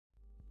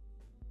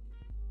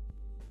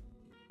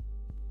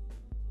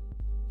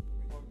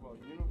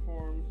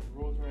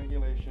rules and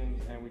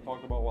regulations, and we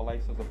talked about what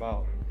LSA is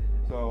about.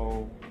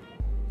 So,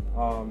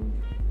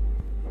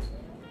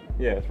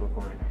 yeah, it's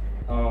recording.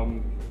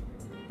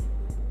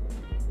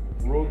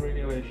 Rules,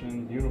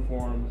 regulations,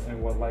 uniforms,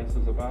 and what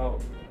LSA is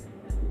about.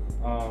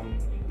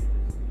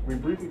 We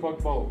briefly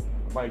talked about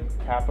like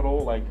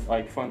capital, like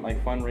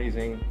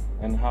fundraising,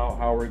 and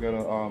how we're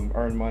gonna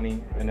earn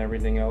money and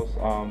everything else.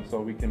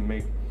 So we can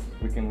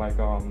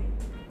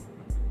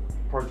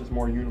purchase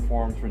more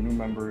uniforms for new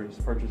members,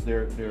 purchase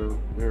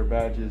their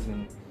badges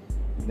and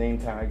name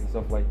tags and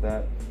stuff like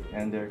that,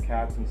 and their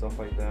caps and stuff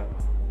like that.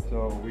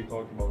 So we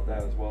talked about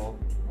that as well.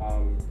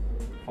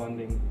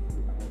 Funding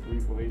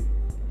briefly.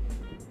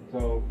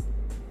 So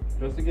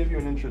just to give you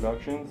an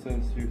introduction,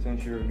 since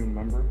you're a new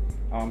member,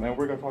 and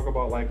we're gonna talk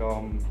about like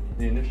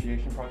the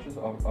initiation process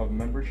of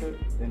membership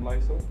in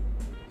LSA.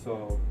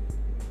 So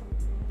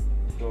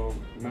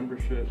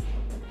membership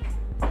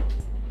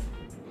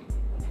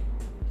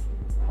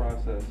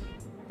process.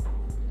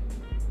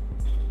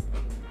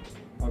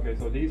 Okay,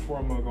 so these four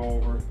I'm gonna go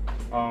over.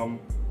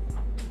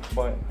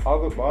 But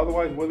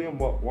otherwise, William,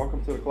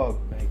 welcome to the club.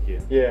 Thank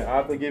you. Yeah, I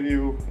have to give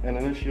you an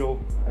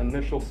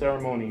initial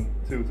ceremony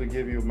to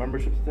give you a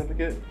membership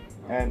certificate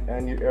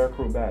and your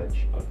aircrew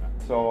badge. Okay.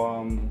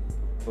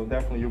 So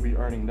definitely you'll be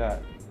earning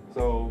that.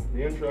 So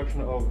the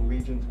introduction of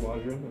Legion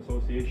Squadron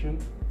Association,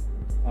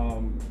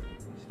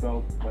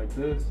 spelled like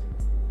this,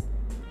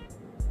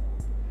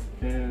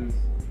 is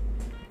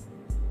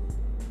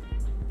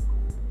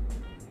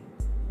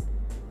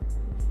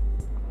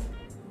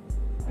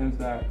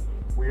that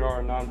we are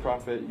a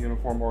nonprofit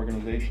uniform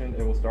organization.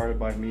 It was started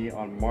by me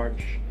on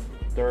March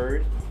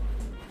 3rd,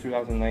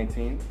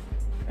 2019.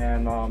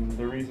 And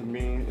the reason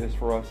being is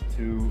for us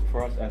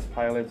as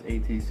pilots,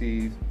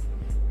 ATCs,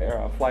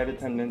 flight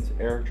attendants,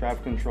 air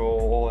traffic control,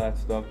 all that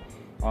stuff,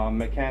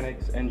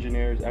 mechanics,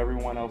 engineers,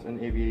 everyone else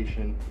in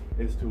aviation,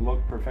 is to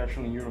look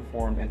professionally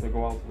uniformed and to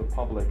go out to the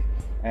public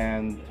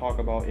and talk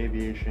about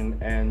aviation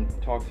and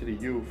talk to the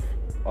youth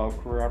of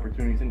career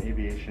opportunities in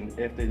aviation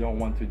if they don't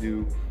want to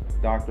do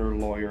doctor,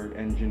 lawyer,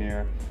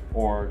 engineer,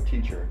 or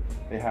teacher.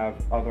 They have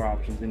other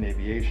options in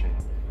aviation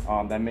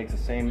that makes the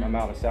same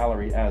amount of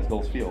salary as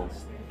those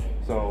fields.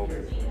 So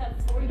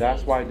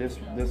that's why this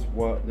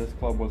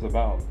club was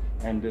about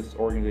and this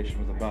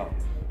organization was about.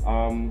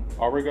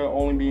 Are we gonna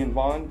only be in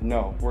Vaughn?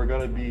 No, we're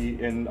gonna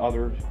be in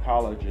other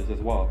colleges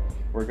as well.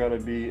 We're gonna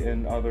be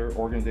in other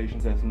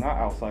organizations that's not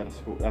outside of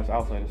school. That's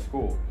outside of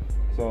school.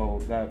 So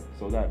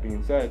that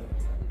being said,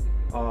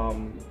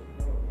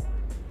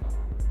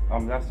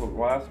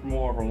 that's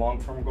more of a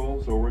long-term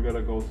goal. So we're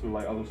gonna go to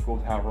like other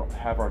schools, have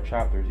our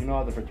chapters. You know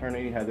how the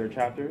fraternity had their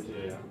chapters?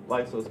 Yeah.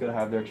 LSA is gonna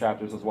have their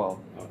chapters as well.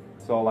 Okay.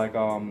 So like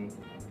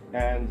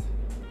and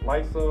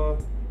LSA,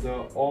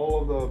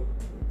 all of the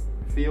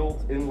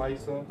fields in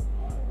LSA,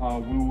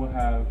 we will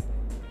have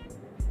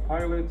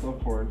pilots,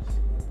 of course,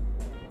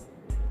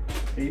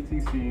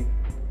 ATC,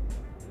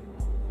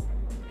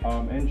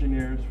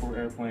 engineers for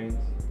airplanes,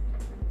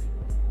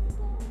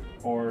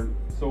 or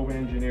civil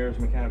engineers,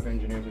 mechanical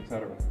engineers,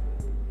 etc.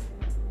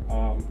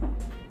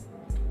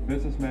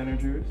 Business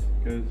managers,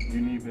 because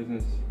you need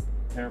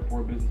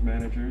airport business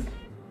managers,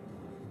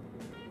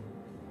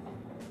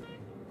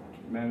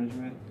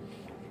 management,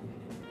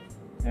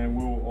 and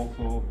we'll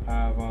also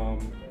have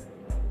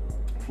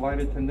flight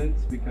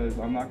attendants, because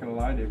I'm not gonna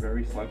lie, they're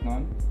very slept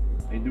on.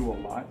 They do a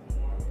lot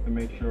to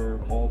make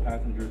sure all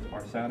passengers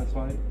are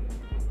satisfied.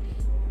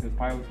 As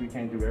pilots, we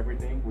can't do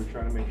everything. We're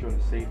trying to make sure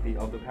the safety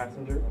of the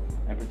passenger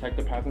and protect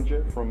the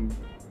passenger from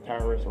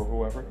terrorists or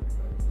whoever.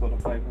 So the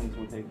flight attendants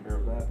will take care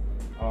of that.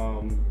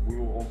 We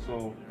will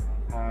also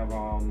have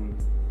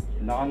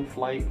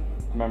non-flight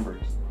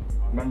members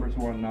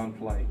who are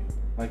non-flight.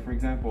 Like for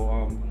example,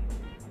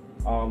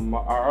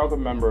 our other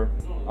member,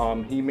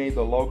 he made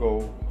the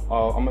logo.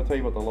 I'm gonna tell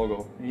you about the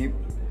logo.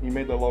 He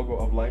made the logo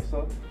of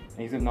LSA, and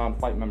he's a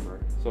non-flight member.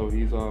 So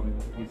he's a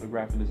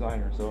graphic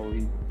designer. So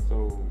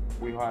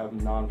we have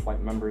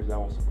non-flight members that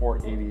will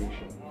support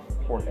aviation,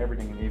 support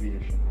everything in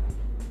aviation.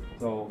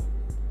 So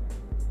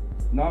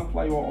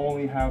non-flight will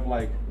only have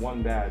like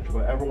one badge,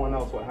 but everyone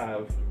else will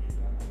have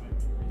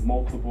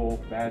multiple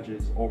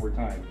badges over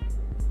time.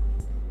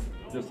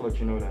 Just to let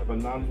you know that. But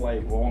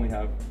non-flight will only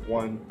have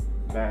one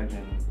badge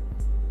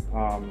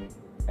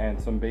and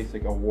some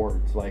basic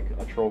awards like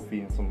a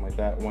trophy and something like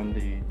that when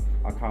they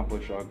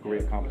accomplish a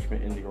great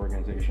accomplishment in the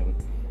organization.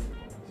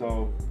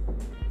 So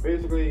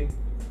basically,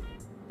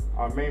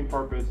 our main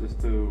purpose is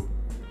to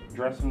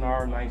dress in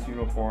our nice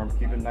uniform,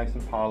 keep it nice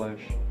and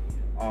polished,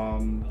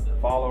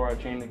 follow our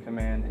chain of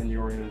command in the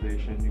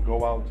organization. You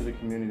go out to the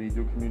community,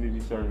 do community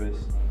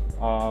service.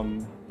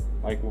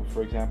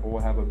 For example,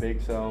 we'll have a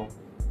bake sale,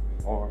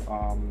 or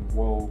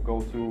we'll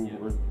go to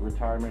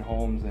retirement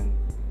homes and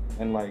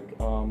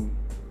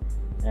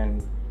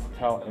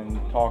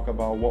talk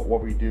about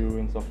what we do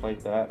and stuff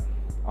like that.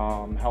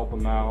 Help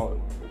them out,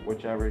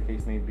 whichever the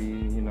case may be.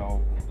 You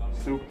know,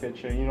 soup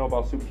kitchen. You know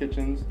about soup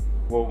kitchens?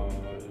 Well,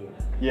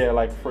 yeah.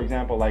 Like for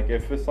example, like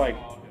if it's like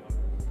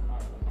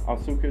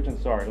soup kitchen.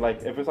 Sorry,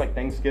 like if it's like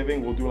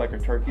Thanksgiving, we'll do like a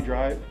turkey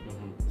drive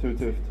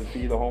to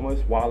feed the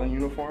homeless while in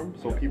uniform,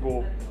 so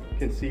people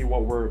can see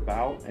what we're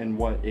about and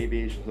what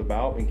aviation is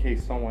about, in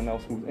case someone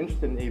else who's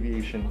interested in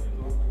aviation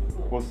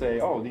will say,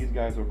 oh, these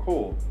guys are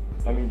cool,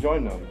 let me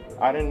join them.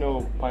 I didn't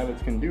know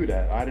pilots can do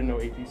that. I didn't know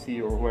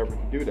ATC or whoever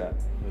can do that.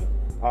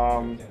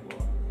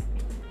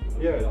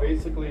 Yeah,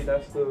 basically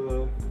that's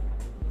the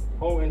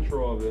whole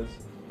intro of this.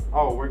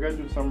 Oh, we're gonna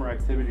do summer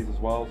activities as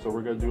well. So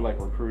we're gonna do like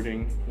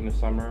recruiting in the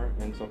summer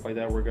and stuff like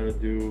that. We're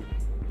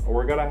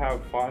gonna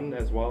have fun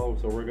as well.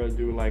 So we're gonna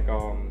do like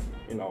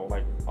you know,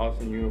 like us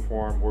in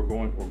uniform. We'll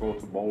go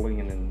to bowling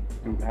and then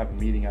have a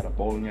meeting at a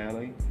bowling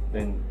alley.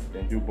 Then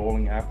do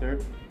bowling after.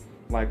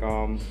 Like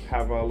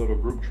have little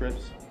group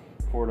trips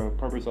for the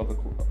purpose of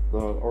the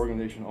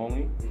organization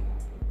only.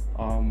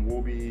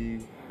 We'll be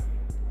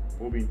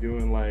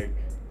doing like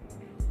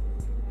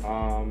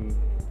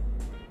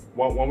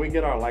when we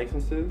get our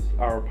licenses,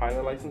 our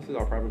private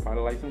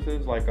pilot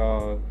licenses,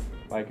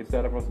 like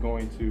instead of us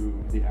going to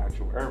the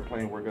actual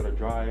airplane, we're gonna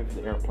drive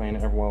the airplane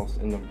and everyone else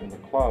in the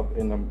club,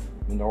 in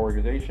the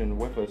organization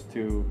with us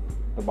to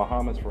the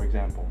Bahamas, for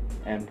example,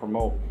 and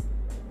promote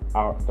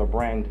the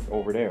brand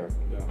over there.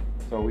 Yeah.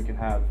 So we can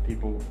have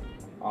people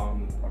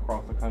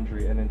across the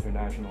country and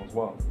international as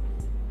well.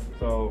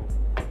 So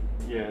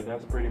yeah,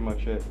 that's pretty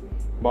much it.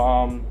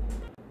 But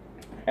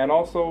and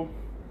also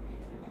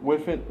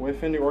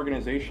within the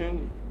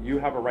organization, you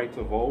have a right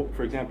to vote.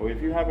 For example,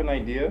 if you have an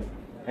idea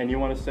and you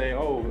want to say,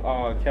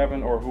 oh,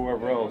 Kevin or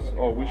whoever else,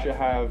 oh, we should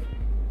have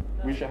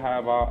I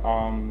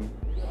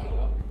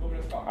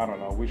don't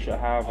know, we should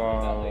have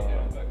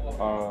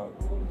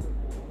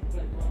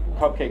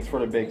cupcakes for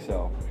the bake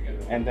sale,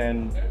 and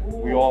then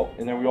we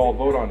all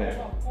vote on it.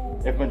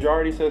 If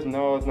majority says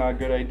no, it's not a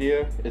good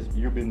idea,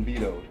 you've been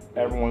vetoed.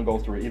 Everyone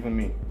goes through it, even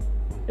me.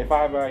 If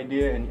I have an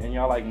idea and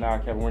y'all like, nah,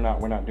 Kevin, we're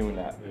not doing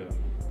that. Yeah.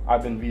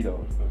 I've been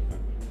vetoed.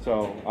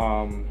 So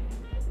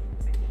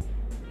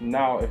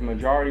now if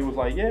majority was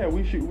like, yeah,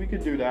 we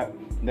could do that,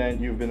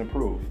 then you've been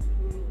approved.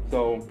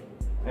 So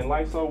in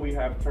LSA we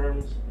have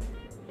terms.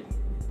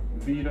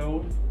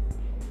 Vetoed,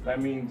 that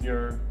means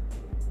your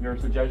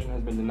suggestion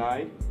has been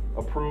denied.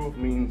 Approved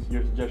means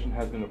your suggestion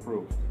has been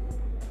approved.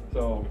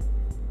 So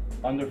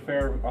under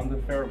fair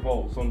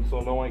vote, so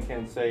no one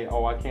can say,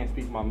 oh, I can't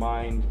speak my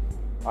mind.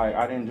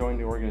 I didn't join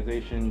the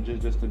organization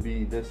just to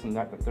be this and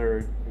that the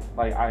third.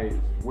 Like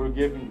we're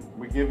giving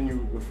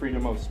you the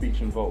freedom of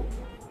speech and vote.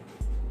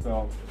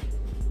 So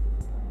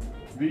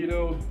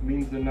veto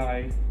means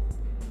denied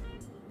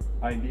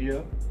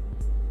idea,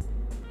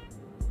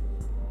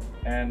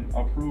 and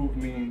approve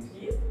means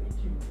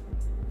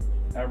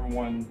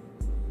everyone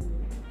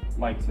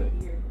likes it.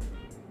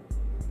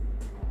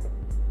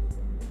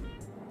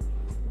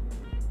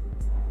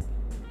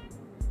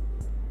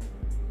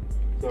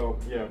 So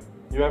yeah.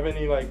 You have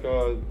any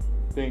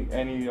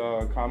any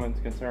comments,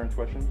 concerns,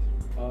 questions?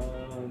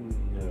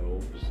 No,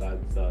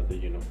 besides the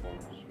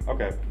uniforms.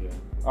 Okay. Yeah.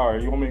 All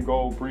right. You want me to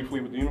go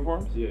briefly with the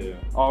uniforms? Yeah.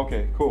 Oh,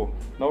 okay. Cool.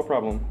 No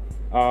problem.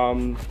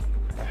 I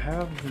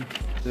have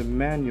the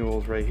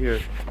manuals right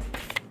here.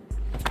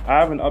 I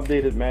have an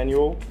updated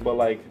manual,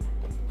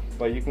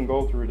 but you can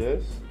go through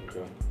this.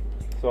 Okay.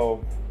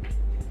 So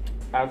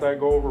as I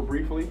go over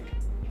briefly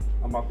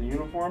about the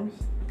uniforms,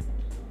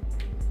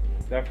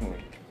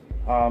 definitely.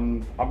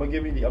 I'm gonna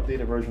give you the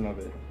updated version of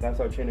it. That's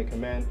our chain of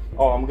command.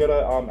 Oh, I'm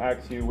gonna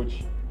ask you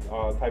which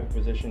type of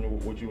position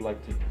would you like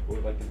to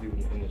do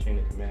in the chain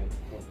of command.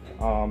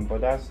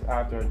 But that's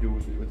after I do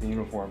with the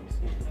uniforms.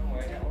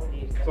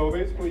 So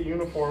basically,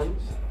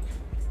 uniforms.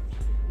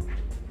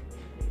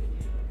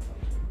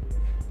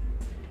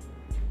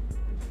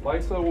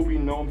 LSA will be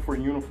known for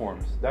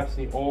uniforms. That's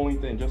the only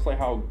thing. Just like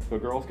how the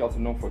Girl Scouts are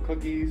known for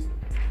cookies,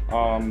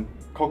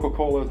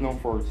 Coca-Cola is known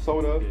for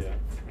soda. Yeah.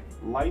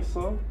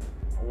 LSA.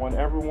 Want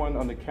everyone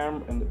on the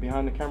camera and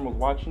behind the camera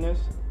watching this,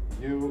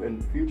 you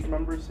and future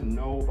members, to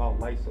know about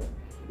LSA.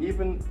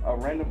 Even a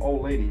random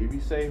old lady, if you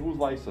say, who's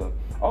LSA?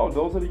 Oh,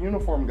 those are the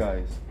uniform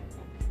guys.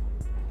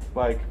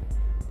 Like,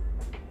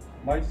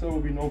 LSA will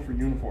be known for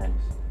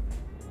uniforms.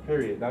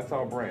 Period. That's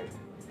our brand.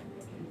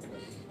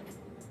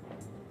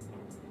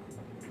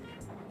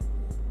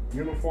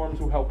 Uniforms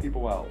who help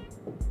people out.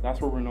 That's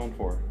what we're known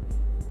for.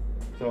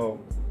 So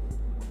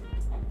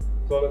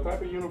the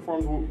type of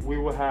uniforms we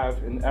will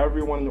have, and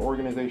everyone in the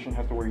organization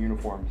has to wear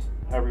uniforms.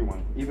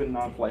 Everyone, even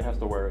non-flight, has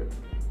to wear it.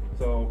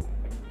 So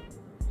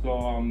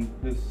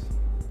the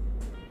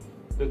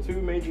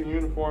two major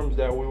uniforms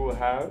that we will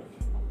have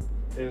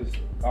is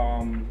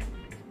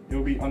it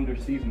will be under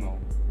seasonal.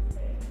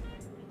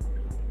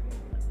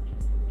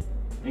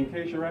 In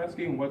case you're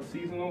asking what's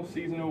seasonal,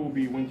 seasonal will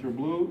be winter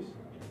blues.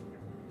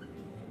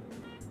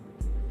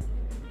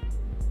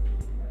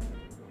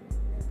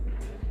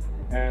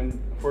 And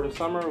for the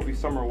summer, it will be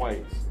summer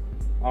whites.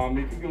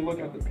 If you can look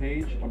at the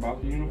page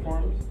about the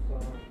uniforms,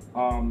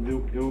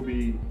 it will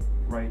be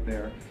right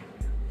there,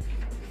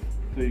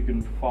 so you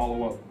can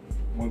follow up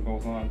what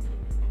goes on.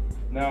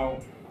 Now,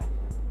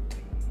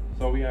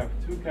 so we have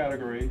two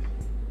categories.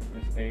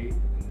 There's A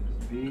and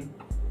there's B.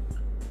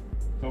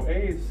 So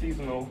A is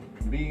seasonal,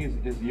 B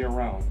is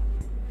year-round.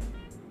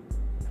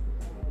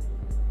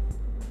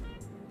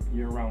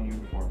 year-round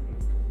uniform.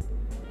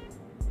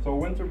 So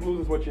winter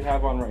blues is what you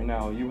have on right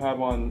now. You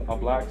have on a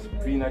black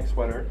V-neck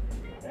sweater,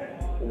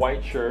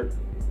 white shirt,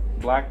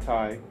 black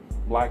tie,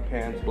 black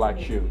pants, black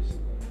shoes.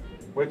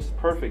 Which is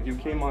perfect. You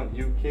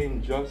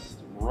came just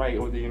right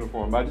with the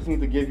uniform. I just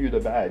need to give you the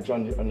badge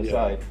on the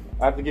side.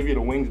 I have to give you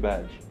the wings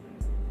badge.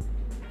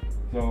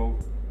 So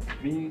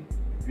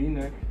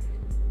V-neck,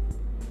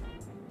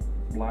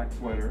 black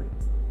sweater,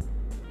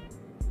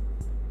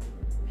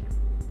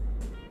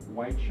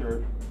 white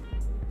shirt,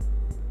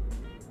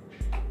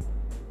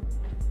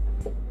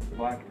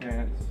 black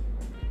pants,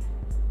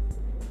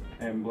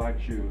 and black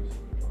shoes.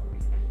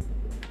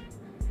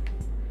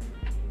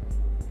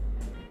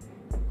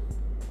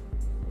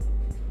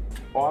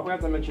 Oh, I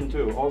forgot to mention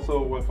too,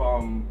 also with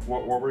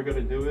what we're gonna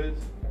do is,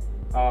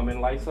 in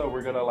LSA,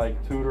 we're gonna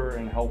like tutor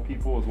and help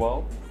people as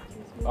well,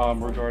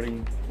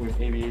 regarding with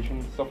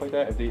aviation, stuff like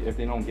that. If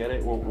they don't get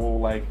it,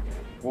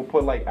 we'll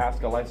put like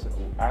ask a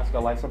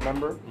LSA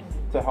member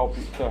to help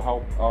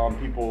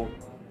people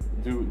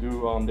do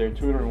their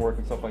tutoring work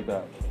and stuff like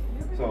that.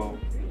 So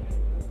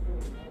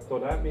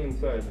that being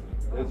said,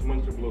 it's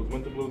winter blues.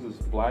 Winter blues is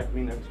black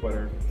V-neck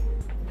sweater,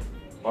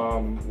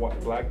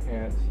 black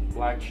pants,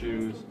 black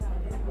shoes,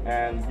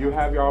 and you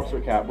have your officer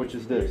cap, which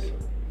is this.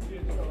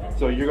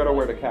 So you're gonna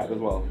wear the cap as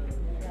well.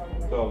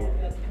 So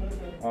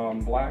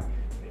black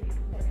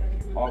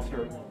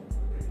officer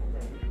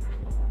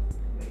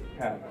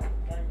cap.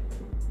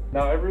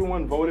 Now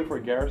everyone voted for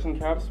garrison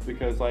caps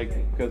because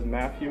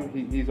Matthew,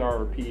 he's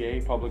our PA,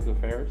 Public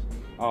Affairs.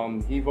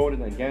 He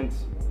voted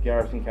against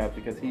garrison caps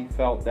because he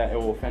felt that it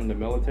will offend the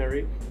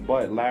military.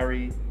 But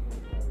Larry,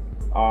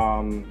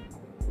 Cato,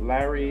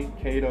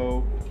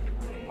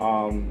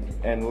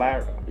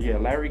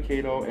 Larry,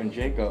 Cato, and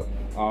Jacob,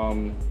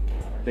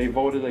 they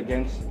voted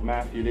against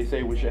Matthew. They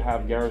say we should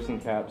have garrison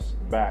caps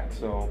back.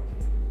 So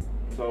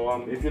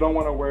if you don't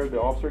want to wear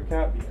the officer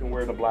cap, you can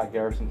wear the black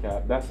garrison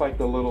cap. That's like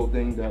the little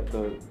thing that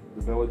the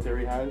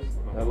military has,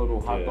 that little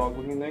hot dog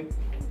looking thing.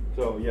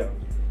 So yeah,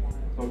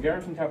 so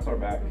garrison caps are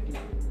back.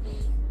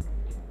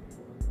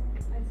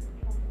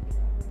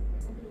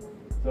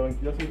 So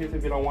just in case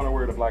if you don't want to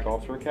wear the black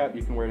officer cap,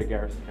 you can wear the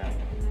garrison cap.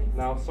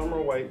 Now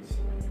summer whites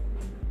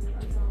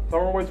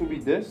will be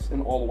this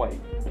in all white.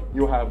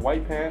 You'll have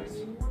white pants,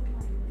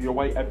 your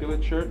white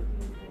epaulet shirt.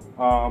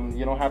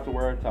 You don't have to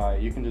wear a tie.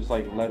 You can just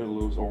like let it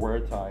loose or wear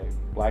a tie,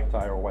 black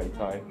tie or white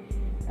tie.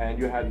 And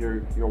you have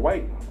your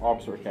white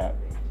officer cap.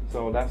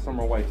 So that's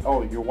summer whites.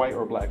 Oh, your white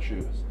or black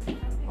shoes.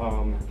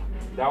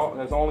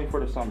 That's only for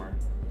the summer.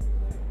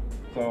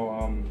 So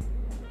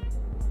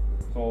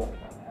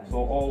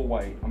all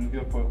white. I'm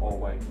gonna put all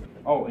white.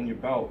 Oh, and your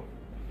belt.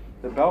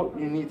 The belt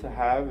you need to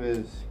have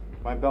is,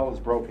 my belt is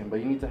broken, but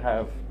you need to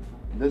have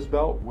this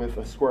belt with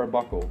a square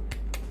buckle.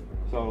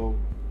 So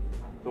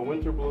the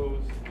winter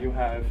blues, you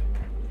have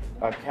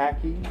a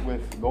khaki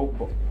with gold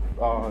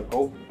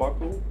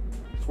buckle,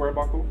 square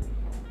buckle.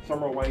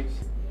 Summer whites,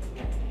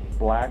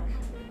 black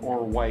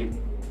or white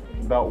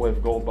belt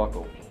with gold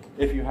buckle,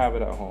 if you have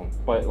it at home.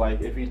 But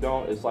like if you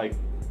don't, it's like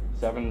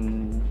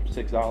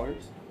 $6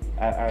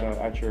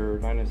 at your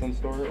 99-cent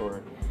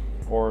store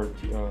or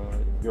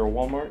your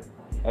Walmart.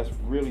 That's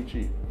really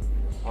cheap.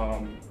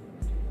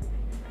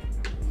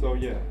 So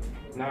yeah.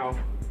 Now,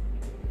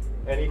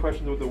 any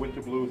questions with the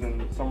winter blues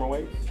and summer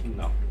whites?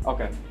 No.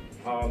 Okay.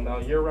 Now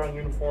year-round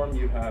uniform,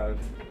 you have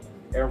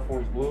Air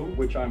Force blue,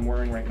 which I'm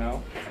wearing right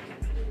now.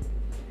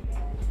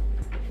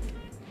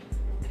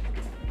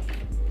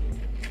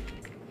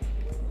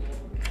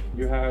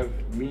 You have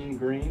mean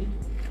green.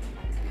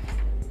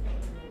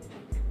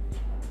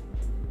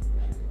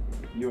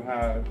 You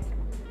have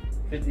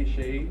 50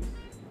 shades.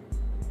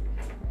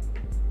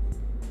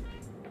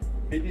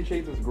 50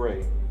 shades is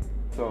gray.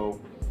 So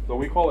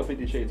we call it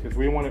 50 shades because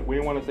we want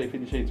to say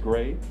 50 shades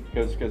gray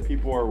because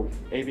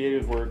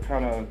aviators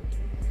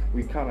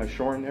we kind of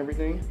shorten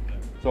everything.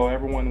 So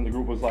everyone in the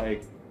group was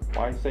like,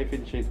 why say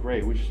 50 shades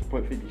gray? We should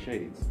put 50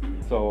 shades.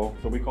 So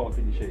we call it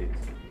 50 shades.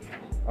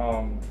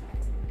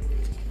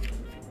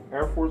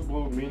 Air Force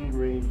blue, mean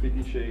green,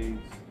 50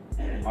 shades.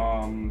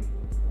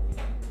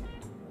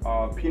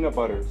 Peanut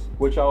butters,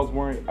 which I was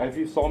wearing. If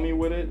you saw me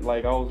with it,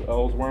 like I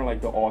was wearing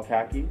like the all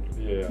khaki.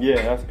 Yeah.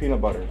 Yeah, that's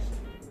peanut butters.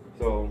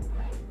 So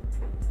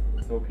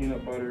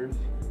peanut butters.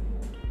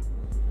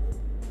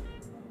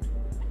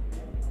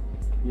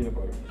 Peanut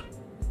butters.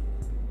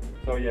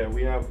 So yeah,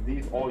 we have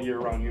these all year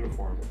round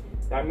uniforms.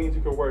 That means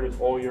you can wear this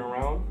all year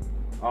round.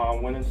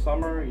 When it's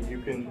summer, you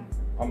can.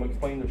 I'm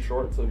explaining the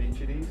shorts of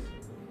each of these.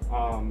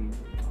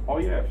 Oh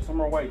yeah,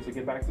 summer whites. To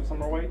get back to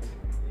summer whites,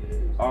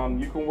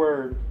 you can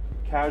wear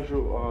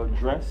casual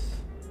dress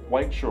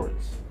white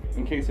shorts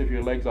in case if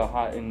your legs are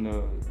hot in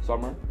the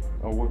summer,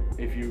 or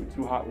if you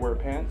too hot wear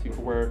pants. You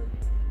can wear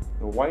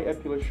the white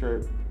epaulet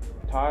shirt,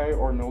 tie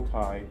or no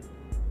tie,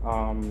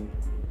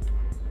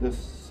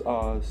 this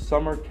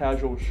summer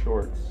casual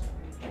shorts,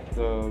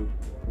 the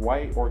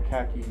white or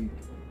khaki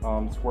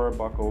square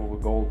buckle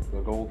with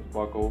gold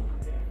buckle,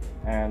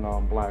 and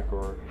black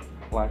or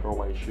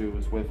white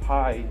shoes with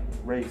high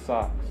raised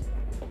socks.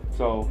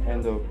 So,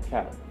 and the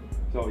cap.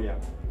 So yeah,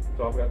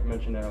 so I forgot to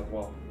mention that as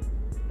well.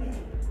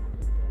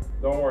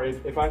 Don't worry,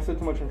 if I said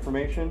too much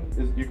information,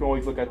 you can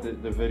always look at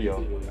the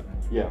video.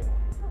 Yeah.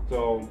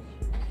 So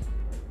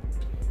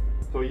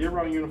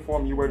year-round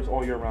uniform, you wear this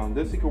all year round.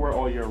 This you can wear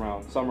all year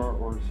round, summer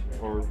or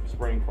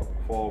spring,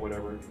 fall,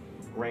 whatever,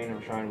 rain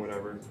or shine,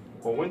 whatever.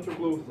 But winter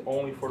blues is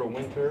only for the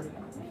winter,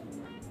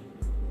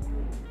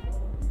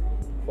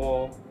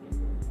 fall,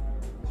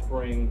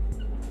 spring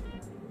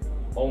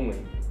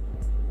only.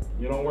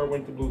 You don't wear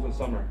winter blues in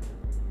summer.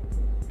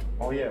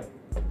 Oh yeah,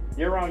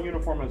 year-round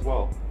uniform as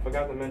well.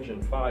 Forgot to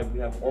mention 5. We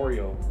have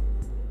Oreo.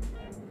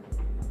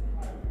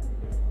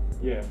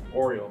 Yeah,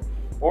 Oreo.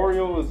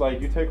 Oreo is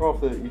like you take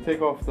off the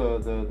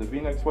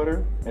V-neck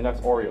sweater, and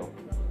that's Oreo.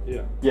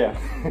 Yeah. Yeah.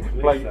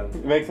 Makes sense.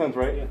 It makes sense,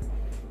 right? Yeah.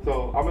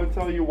 So I'm gonna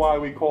tell you why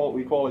we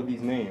call it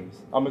these names.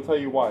 I'm gonna tell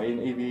you why in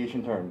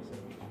aviation terms.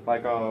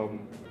 Like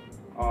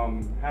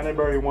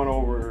Hannaberry went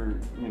over,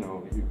 you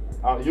know,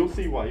 you'll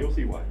see why. You'll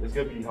see why. It's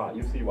gonna be hot.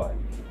 You'll see why.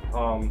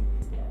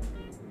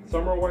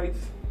 Summer whites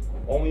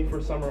only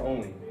for summer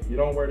only. You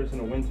don't wear this in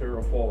the winter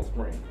or fall or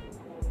spring.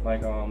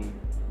 Like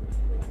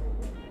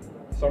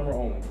summer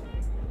only.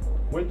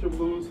 Winter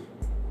blues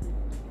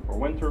for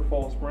winter,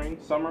 fall, spring,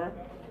 summer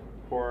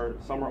for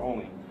summer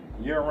only.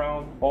 Year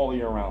round, all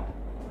year round.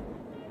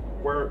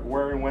 Wear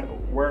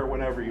it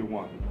whenever you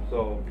want.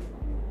 So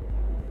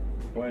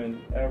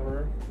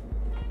whenever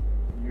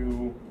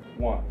you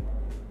want.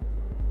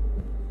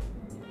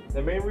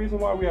 The main reason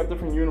why we have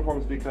different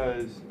uniforms is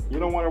because you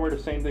don't want to wear the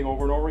same thing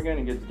over and over again.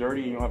 It gets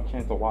dirty and you don't have a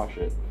chance to wash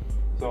it.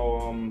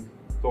 So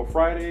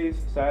Fridays,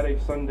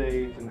 Saturdays,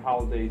 Sundays, and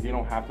holidays, you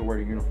don't have to wear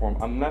a uniform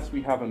unless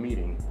we have a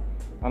meeting.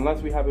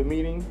 Unless we have a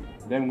meeting,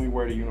 then we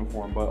wear the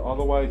uniform. But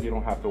otherwise, you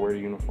don't have to wear the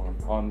uniform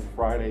on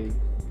Friday,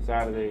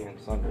 Saturday, and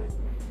Sunday.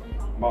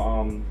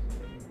 I'm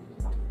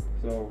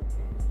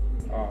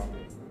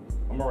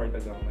gonna write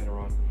that down later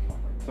on.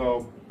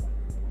 So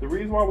the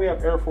reason why we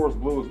have Air Force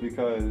Blue is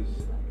because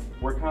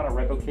we're kind of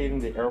replicating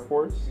the Air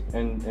Force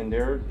and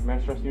their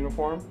mass dress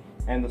uniform,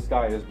 and the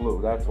sky is blue.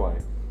 That's why.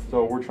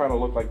 So we're trying to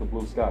look like the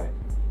blue sky.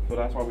 So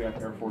that's why we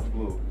have Air Force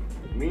Blue.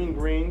 Mean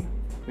green,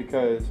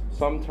 because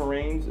some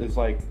terrains is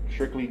like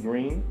strictly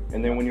green,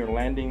 and then when you're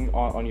landing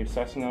on your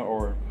Cessna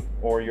or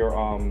your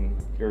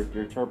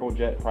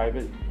turbojet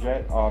private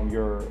jet,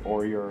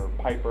 your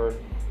Piper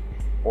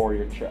or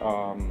your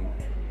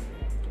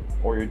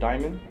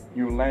Diamond,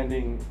 you're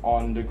landing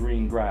on the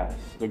green grass,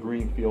 the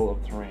green field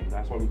of terrain.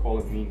 That's why we call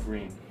it mean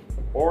green.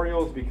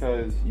 Oreos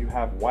because you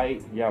have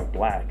white, you have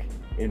black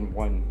in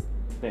one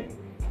thing.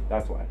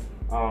 That's why.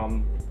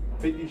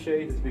 50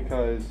 shades is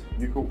because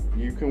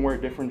you can wear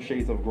different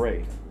shades of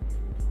gray.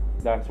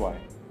 That's why.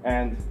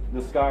 And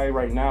the sky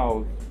right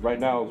now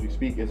as we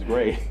speak is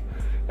gray.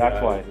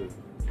 That's why.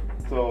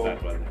 So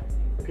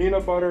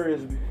peanut butter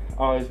is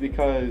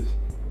because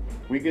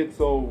we get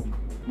so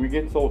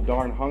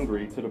darn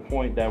hungry to the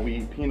point that we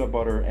eat peanut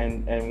butter,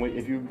 and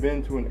if you've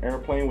been to an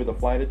airplane with a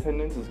flight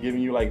attendant, it's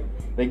giving you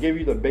they give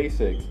you the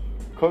basics: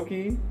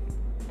 cookie,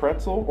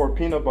 pretzel, or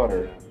peanut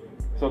butter.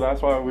 So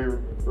that's why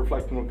we're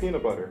reflecting on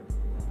peanut butter.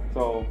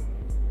 So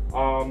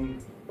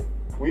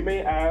we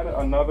may add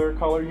another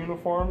color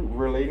uniform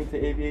relating to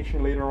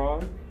aviation later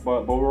on,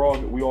 but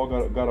we all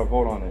got to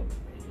vote on it.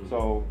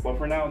 So, but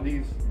for now,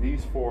 these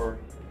 5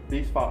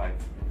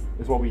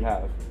 is what we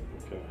have.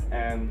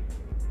 Okay.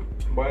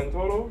 But in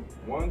total,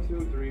 1,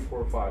 2, 3,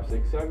 4, 5,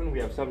 6, 7. We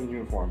have 7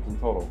 uniforms in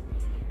total.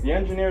 The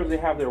engineers, they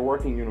have their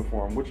working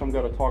uniform, which I'm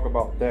going to talk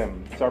about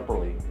them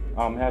separately. It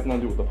has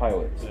nothing to do with the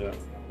pilots. Yeah.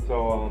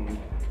 So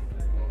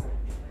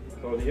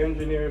the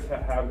engineers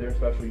have their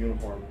special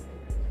uniform.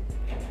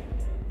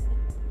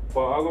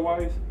 But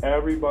otherwise,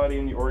 everybody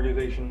in the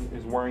organization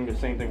is wearing the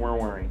same thing we're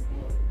wearing.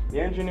 The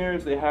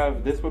engineers, they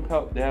have this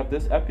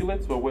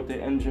epaulets, but with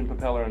the engine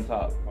propeller on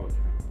top. Okay.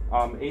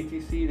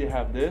 ATC, they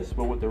have this,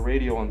 but with the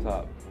radio on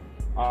top.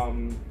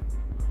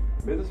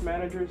 Business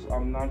managers,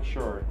 I'm not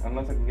sure,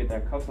 unless I can get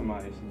that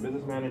customized.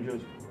 Business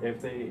managers,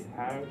 if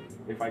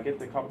I get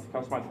the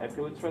customized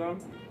epaulets for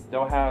them,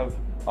 they'll have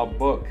a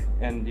book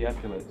and the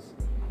epaulets.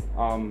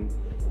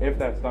 If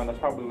that's done, that's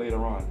probably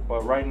later on.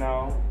 But right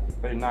now,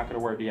 they're not gonna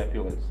wear the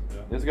epaulets.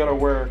 Yeah. They're gonna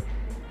wear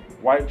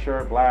white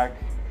shirt, black.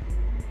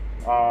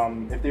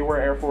 If they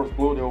wear Air Force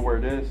Blue, they'll wear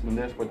this and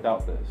this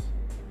without this.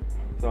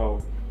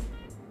 So,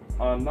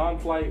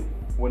 non-flight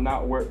would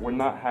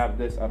not have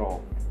this at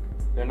all.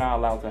 They're not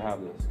allowed to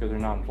have this because they're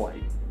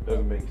non-flight.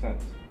 Doesn't make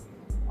sense.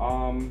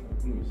 Let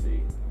me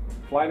see.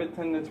 Flight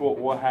attendants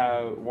won't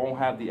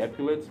have the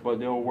epaulets, but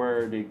they'll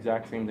wear the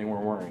exact same thing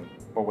we're wearing,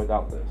 but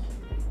without this.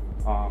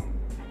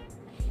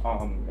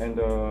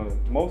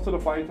 Most of the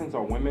flight attendants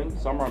are women.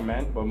 Some are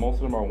men, but most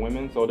of them are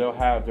women. So they'll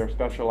have their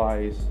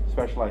specialized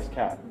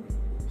cap,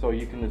 so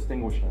you can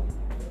distinguish them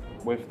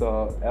with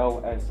the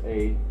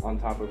LSA on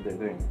top of their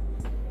thing.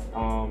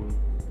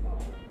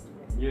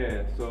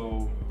 Yeah.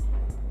 So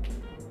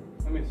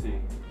let me see.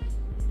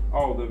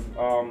 Oh,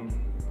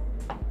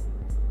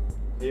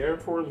 the Air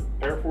Force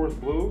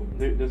Blue.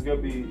 There's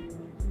gonna be.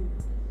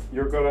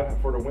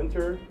 For the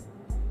winter.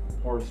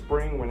 or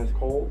spring when it's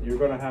cold, you're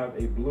gonna have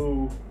a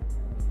blue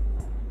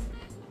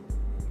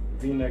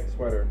V-neck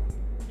sweater,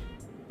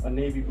 a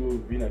navy blue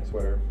V-neck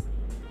sweater.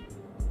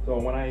 So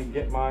when I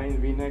get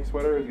mine V-neck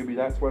sweater, it's gonna be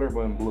that sweater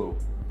but in blue.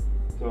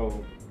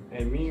 So,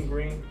 and mean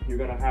green, you're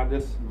gonna have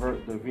this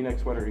the V-neck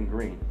sweater in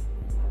green.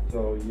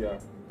 So yeah.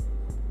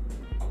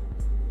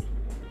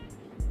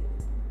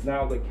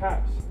 Now the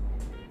caps,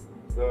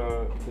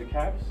 the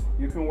caps,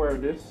 you can wear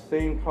this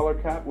same color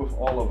cap with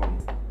all of them,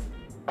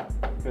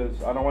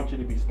 because I don't want you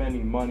to be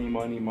spending money.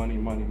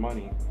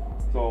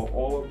 So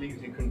all of these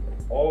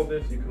all of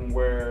this you can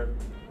wear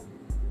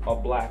a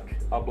black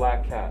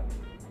cap.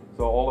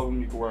 So all of them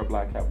you can wear a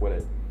black cap with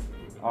it.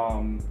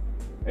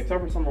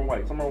 Except for some are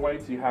white. Some are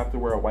whites you have to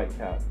wear a white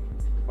cap.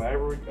 But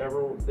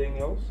everything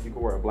else you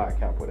can wear a black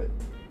cap with it.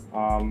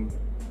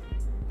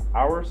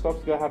 Our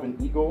stuff's gonna have an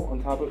eagle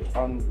on top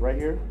of right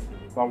here.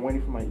 So I'm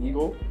waiting for my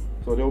eagle.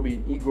 So there'll be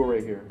an eagle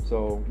right here.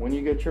 So when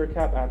you get your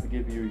cap, I have to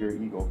give you your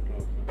eagle.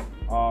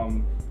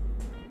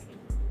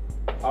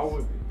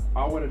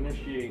 I would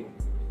initiate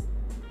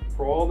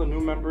for all the new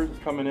members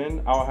coming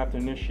in. I'll have to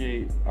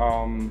initiate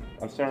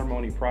a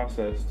ceremony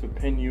process to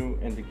pin you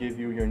and to give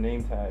you your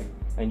name tag,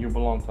 and you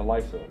belong to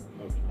LSA. Okay.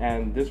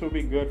 And this would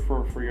be good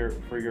for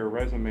your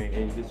resume,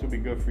 and this would be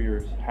good for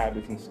your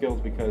habits and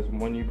skills, because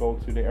when you go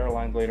to the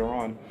airlines later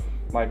on,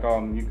 like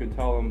you could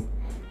tell them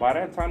by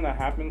that time that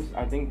happens.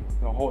 I think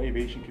the whole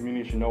aviation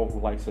community should know who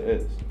LSA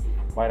is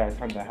by that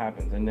time that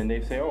happens, and then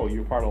they say, oh,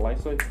 you're part of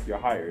LSA, you're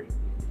hired,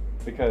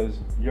 because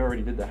you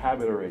already did the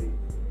habit already.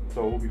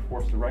 So we'll be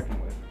forced to reckon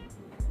with.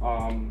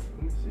 Let me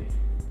see.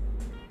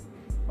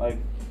 Like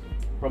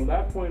from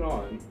that point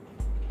on,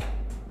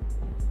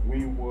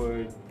 we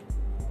would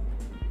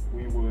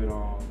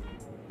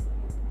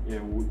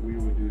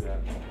do that.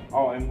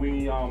 Oh, and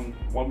we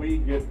when we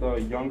get the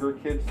younger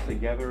kids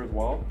together as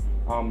well,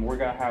 we're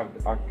gonna have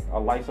a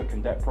LSA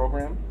cadet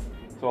program.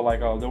 So like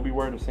they'll be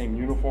wearing the same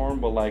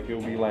uniform, but like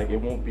it'll be like it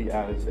won't be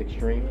as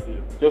extreme.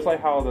 Just like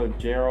how the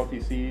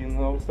JROTC and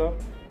those stuff,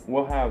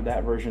 we'll have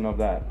that version of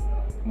that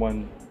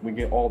when we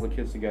get all the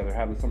kids together.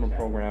 Have the summer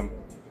program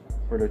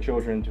for the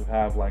children to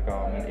have like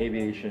an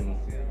aviation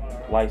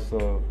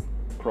LSA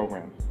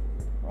program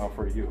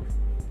for youth.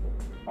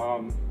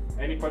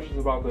 Any questions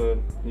about the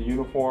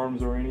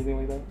uniforms or anything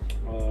like that?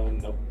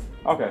 Nope.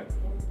 Okay.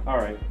 All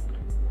right.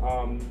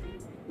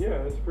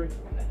 Yeah, that's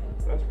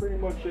pretty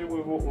much it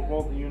with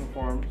all the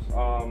uniforms.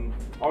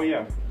 Oh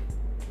yeah.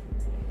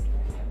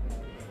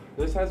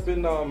 This has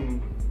been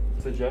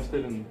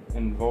suggested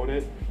and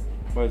voted,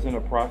 but it's in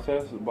a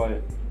process.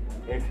 But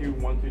if you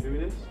want to do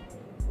this,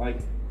 like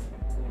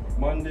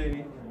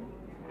Monday,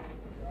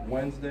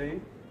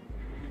 Wednesday,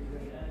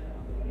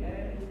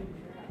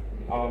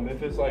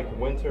 if it's like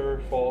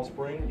winter, fall,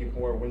 spring, you can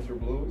wear winter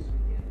blues.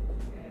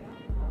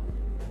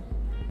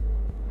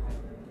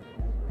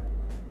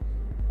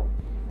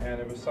 And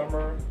if it's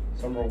summer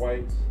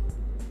whites.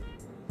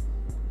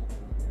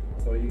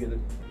 So you get a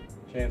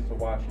chance to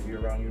wash your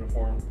year-round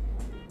uniform.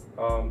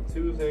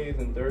 Tuesdays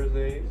and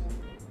Thursdays,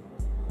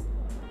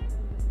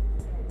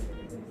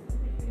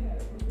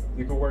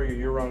 you can wear your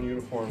year-round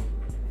uniform.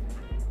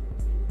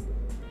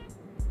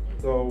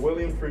 So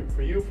William,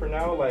 for you for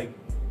now, like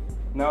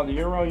now the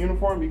year-round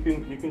uniform, you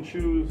can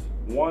choose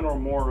one or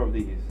more of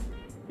these.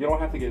 You don't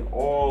have to get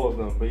all of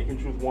them, but you can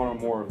choose one or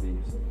more of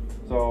these.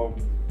 So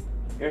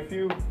if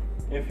you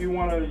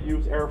want to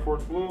use Air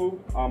Force Blue,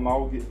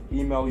 I'll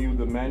email you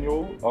the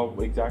manual of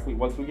exactly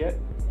what to get.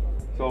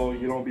 So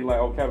you don't be like,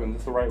 oh Kevin,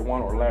 this is the right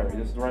one, or Larry,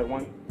 this is the right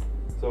one.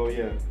 So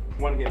yeah, if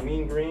you want to get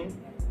mean green,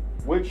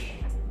 which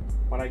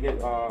when I get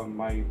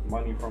my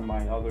money from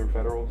my other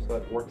federal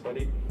work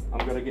study,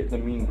 I'm gonna get the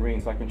mean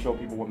green so I can show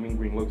people what mean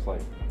green looks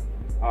like.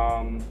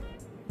 I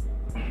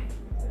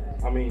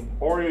mean,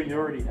 Oreo, you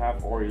already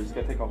have Oreo, you just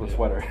gotta take off the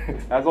sweater.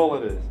 That's all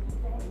it is.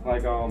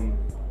 Like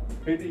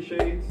 50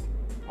 Shades,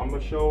 I'm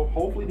gonna show,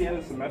 hopefully the end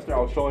of the semester,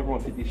 I'll show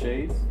everyone 50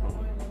 Shades.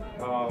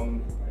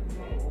 You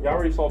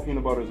already saw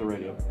peanut butters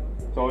already.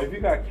 So if you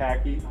got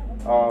khaki,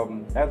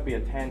 it has to be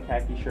a tan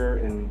khaki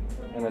shirt and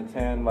a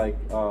tan like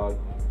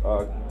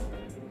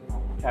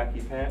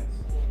khaki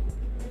pants.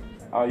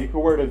 You can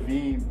wear the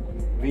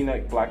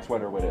V-neck black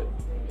sweater with it.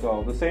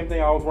 So the same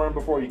thing I was wearing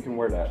before, you can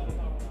wear that.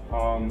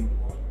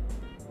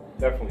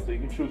 Definitely. So you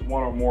can choose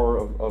one or more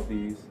of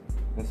these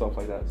and stuff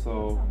like that.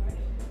 So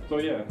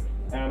yeah.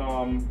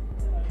 And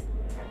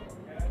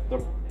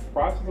the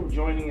process of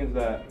joining is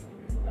that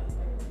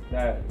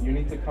you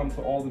need to come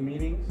to all the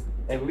meetings,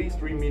 at least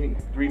three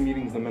meetings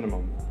the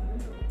minimum.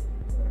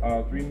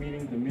 3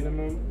 meetings the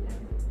minimum.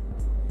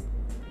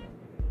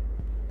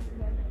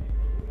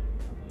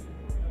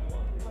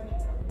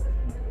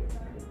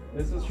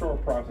 This is a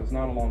short process,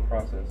 not a long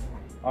process.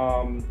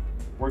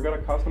 We're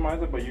gonna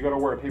customize it, but you gotta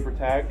wear a paper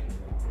tag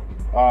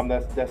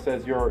that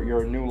says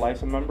you're a new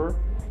LSA member,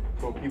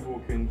 so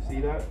people can see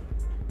that.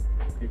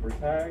 Paper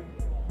tag.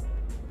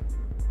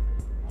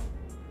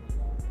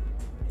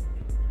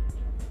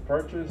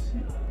 Purchase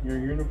your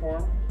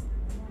uniform,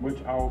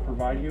 which I will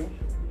provide you.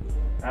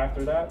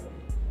 After that,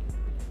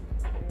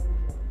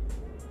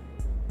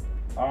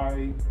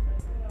 I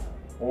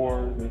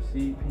or the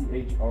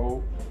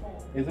CPHO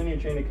is in your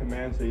chain of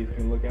command, so you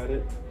can look at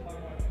it,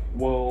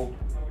 will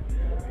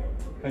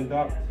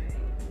conduct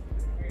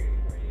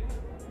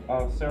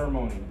a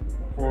ceremony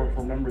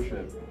for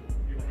membership.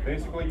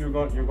 Basically, you're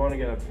going to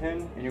get a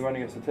pin and you're going to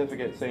get a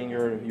certificate saying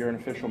you're an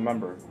official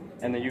member,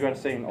 and then you're going to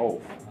say an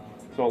oath.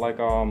 So like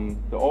the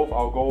oath,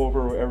 I'll go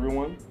over with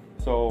everyone.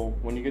 So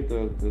when you get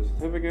the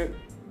certificate,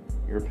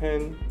 your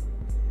pin,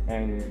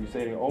 and you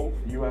say the oath,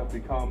 you have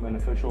become an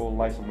official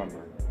licensed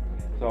member.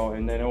 So,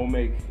 and then it will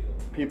make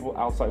people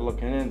outside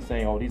looking in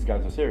saying, oh, these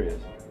guys are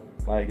serious.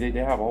 Like they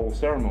have a whole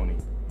ceremony.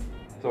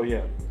 So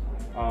yeah.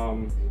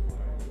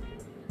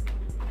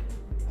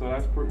 So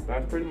that's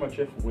pretty much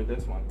it with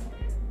this one.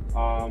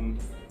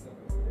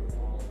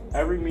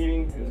 Every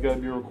meeting is going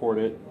to be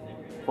recorded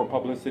for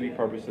publicity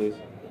purposes.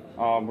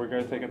 We're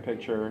going to take a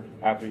picture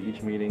after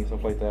each meeting,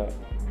 stuff like that.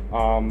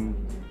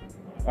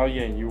 Oh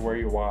yeah, you wear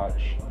your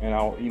watch, and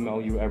I'll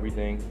email you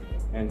everything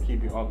and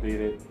keep you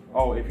updated.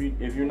 Oh, if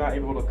you're not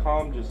able to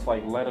come, just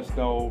like let us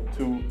know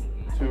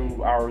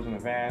two hours in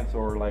advance,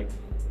 or like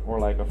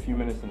a few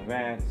minutes in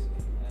advance.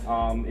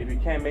 If you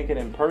can't make it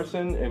in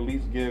person, at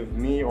least give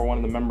me or one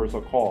of the members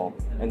a call,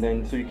 and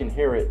then so you can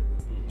hear it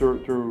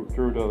through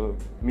the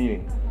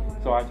meeting.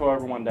 So I told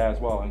everyone that as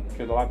well, and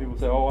because a lot of people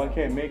say, "Oh, I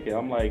can't make it,"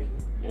 I'm like,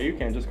 "Yeah, you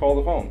can. Just call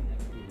the phone.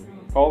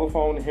 Call the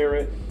phone, hear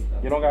it.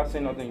 You don't gotta say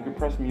nothing. You can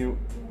press mute,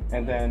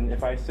 and then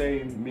if I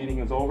say meeting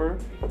is over,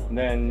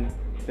 then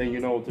you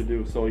know what to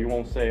do. So you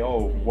won't say,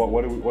 "Oh,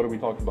 what are we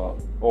talking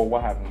about? Oh,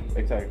 what happened?"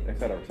 Etc.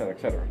 Etc. Etc.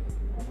 Etc.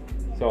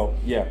 So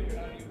yeah,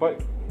 but.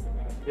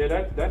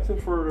 Yeah, that's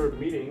it for the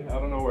meeting. I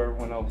don't know where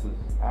everyone else is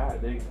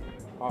at. They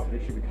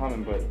should be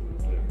coming,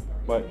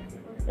 but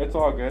it's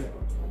all good.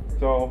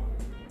 So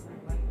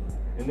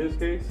in this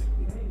case,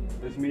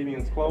 this meeting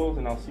is closed,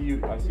 and I'll see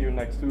you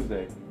next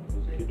Tuesday.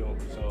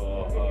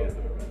 So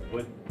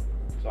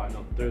I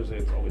know Thursday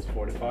it's always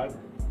 4 to 5.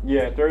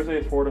 Yeah, Thursday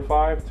is 4 to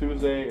 5.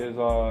 Tuesday is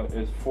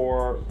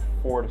 4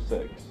 to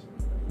 6.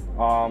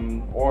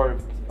 Or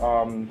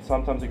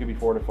sometimes it could be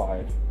 4 to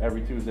 5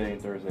 every Tuesday and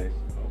Thursdays.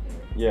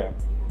 Yeah.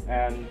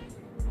 And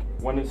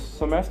when the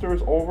semester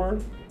is over,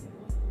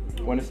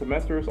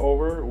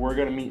 we're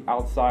gonna meet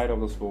outside of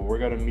the school. We're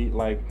gonna meet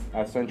like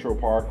at Central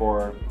Park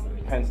or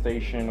Penn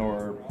Station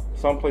or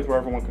someplace where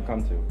everyone can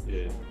come to.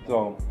 Yeah.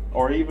 So,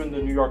 or even the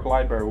New York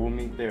Library, we'll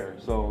meet there.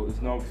 So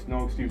there's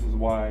no excuses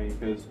why,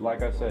 because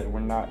like I said, we're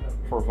not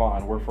for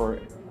Vaughn. We're for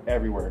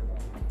everywhere.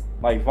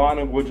 Like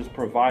Vaughn would just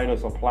provide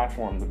us a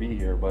platform to be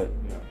here, but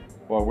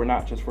well, we're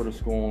not just for the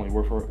school only.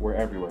 We're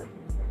everywhere.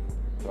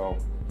 So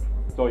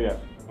yeah.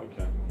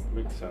 Okay,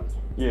 makes sense.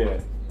 Yeah.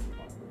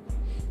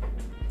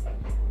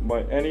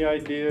 But any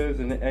ideas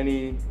and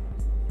any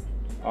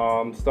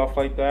stuff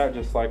like that,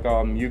 just like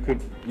you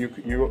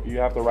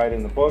have to write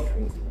in the book,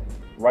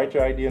 write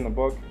your idea in the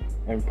book,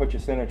 and put your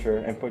signature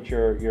and put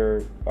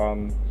your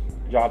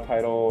job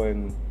title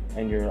and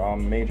your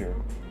major.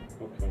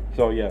 Okay.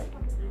 So yeah,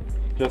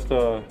 just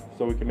so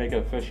we can make it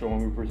official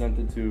when we present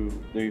it to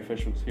the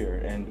officials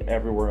here and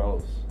everywhere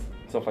else,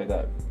 stuff like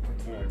that.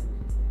 All right.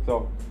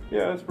 So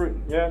yeah,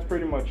 that's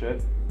pretty much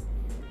it.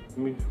 Let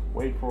me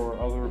wait for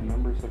other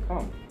members to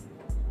come.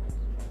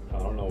 I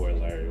don't know where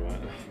Larry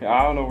went. Yeah,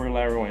 I don't know where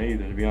Larry went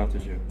either, to be honest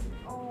with you.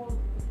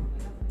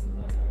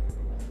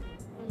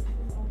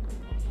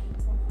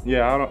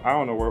 Yeah, I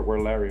don't know where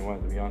Larry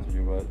went, to be honest with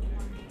you, but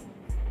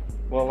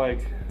well, like,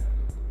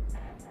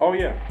 oh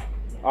yeah,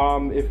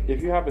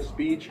 if you have a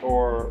speech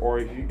or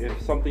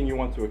if something you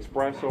want to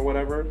express or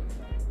whatever,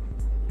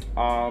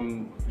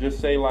 just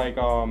say like,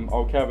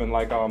 oh Kevin,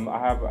 like I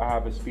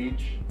have a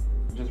speech.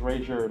 Just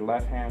raise your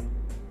left hand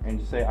and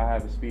just say I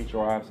have a speech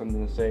or I have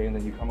something to say, and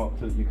then you come up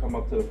to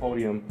the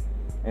podium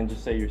and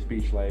just say your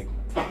speech, like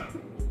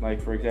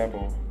for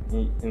example,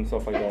 and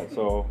stuff like that.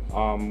 So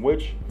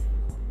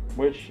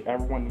which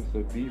everyone needs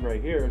to be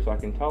right here, so I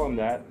can tell them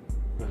that,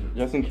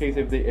 just in case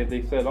if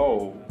they said,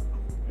 oh,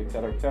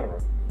 etc.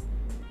 etc.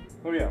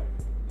 So yeah,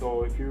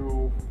 so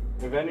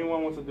if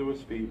anyone wants to do a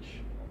speech,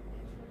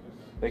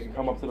 they can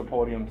come up to the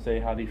podium, say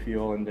how they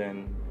feel, and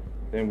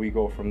then we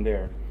go from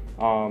there.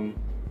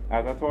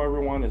 As I told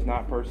everyone, it's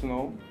not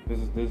personal. This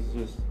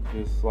is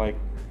just like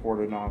for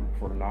the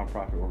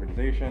nonprofit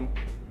organization.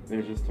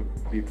 It's just to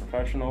be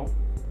professional.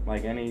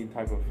 Like any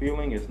type of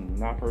feeling, it's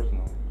not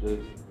personal.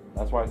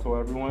 That's why I told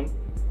everyone,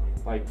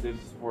 like, this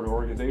is for the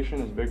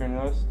organization, it's bigger than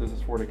us. This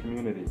is for the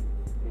community.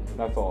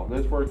 That's all.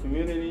 This is for the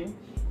community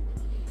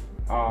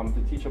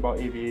to teach about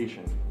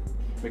aviation,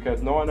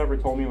 because no one ever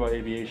told me about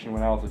aviation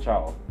when I was a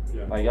child.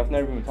 Yeah. Like, that's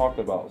never even talked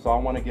about. So I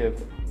want to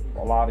give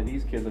a lot of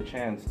these kids a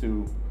chance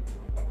to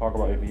talk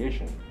about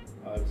aviation.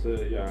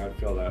 Yeah, I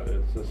feel that.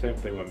 It's the same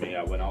thing with me.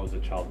 When I was a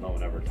child, no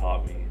one ever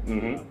taught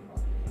me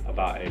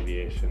about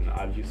aviation.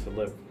 I used to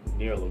live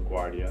near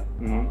LaGuardia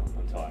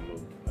until I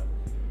moved. But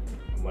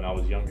when I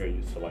was younger, I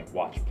used to like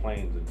watch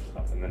planes and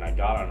stuff. And then I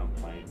got on a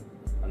plane,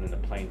 and then the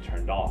plane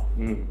turned off,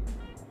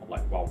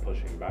 like while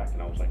pushing back.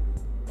 And I was like,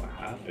 what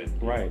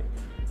happened? Right.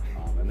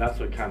 And that's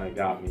what kind of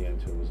got me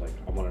into it, was like,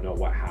 I want to know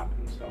what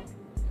happened. So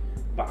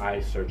but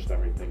I searched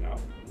everything out.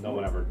 No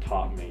one ever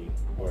taught me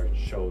or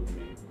showed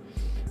me.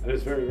 And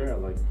it's very rare.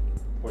 Like,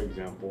 for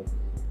example,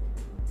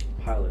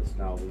 pilots.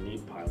 Now, we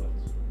need pilots.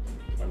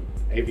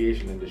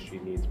 Aviation industry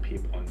needs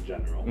people in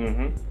general.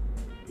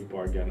 People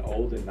are getting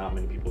old and not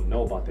many people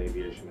know about the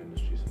aviation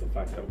industry. So the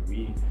fact that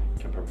we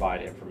can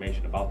provide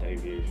information about the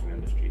aviation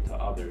industry to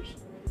others,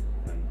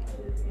 and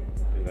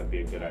I think that'd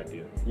be a good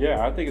idea.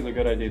 Yeah, I think it's a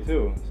good idea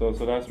too. So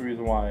that's the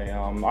reason why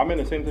I'm in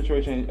the same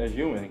situation as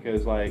you,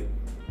 because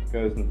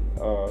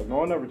no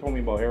one ever told me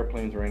about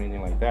airplanes or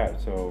anything like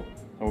that. So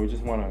we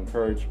just want to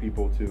encourage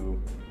people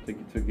to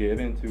get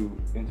into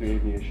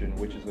aviation,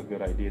 which is a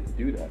good idea to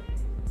do that.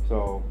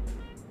 So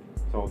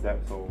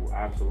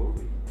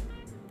absolutely,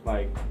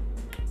 like,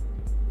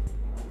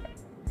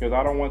 because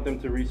I don't want them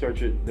to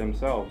research it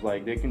themselves.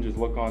 Like, they can just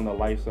look on the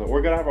LSA.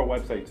 We're gonna have our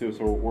website too,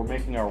 so we're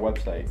making our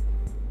website.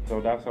 So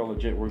that's how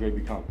legit we're gonna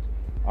become.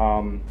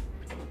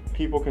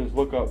 People can just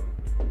look up,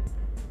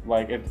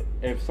 like,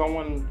 if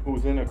someone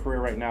who's in a career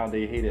right now,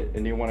 they hate it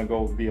and they want to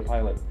go be a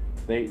pilot,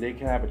 they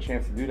can have a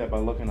chance to do that by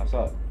looking us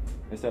up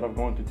instead of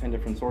going to 10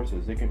 different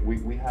sources.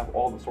 We have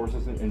all the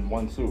sources in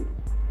one soup.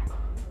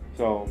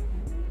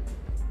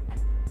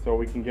 So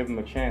we can give them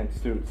a chance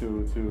to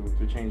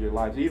change their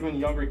lives. Even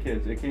younger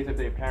kids, in case if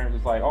their parents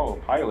is like,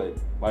 oh, pilot,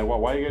 like,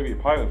 why are you gonna be a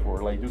pilot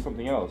for? Like, do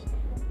something else.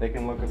 They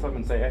can look us up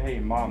and say, hey,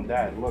 mom,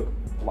 dad, look,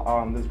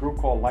 this group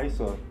called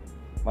LSA,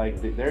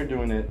 like, they're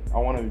doing it. I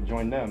want to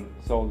join them,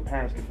 so the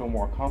parents can feel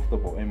more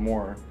comfortable and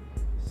more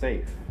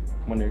safe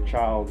when their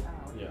child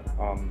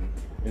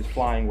is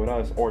flying with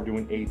us or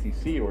doing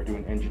ATC or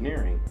doing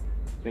engineering,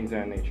 things of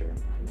that nature.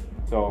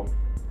 So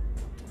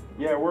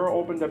yeah, we're an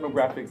open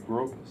demographic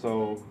group.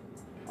 So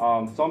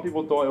some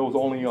people thought it was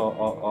only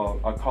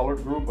a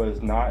colored group, but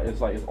it's not.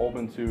 It's like it's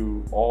open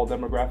to all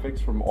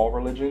demographics from all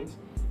religions.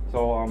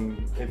 So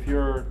if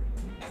you're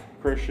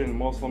Christian,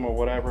 Muslim, or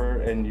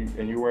whatever, and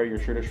you wear your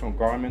traditional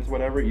garments,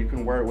 whatever, you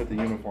can wear it with the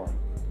uniform.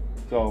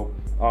 So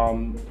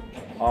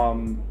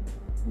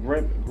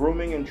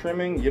grooming and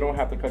trimming, you don't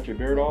have to cut your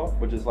beard off,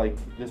 which is like,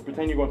 just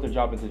pretend you're going to a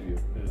job interview.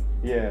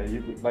 Yeah,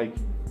 you like,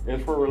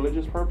 it's for a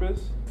religious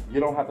purpose. You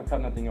don't have to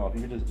cut nothing off.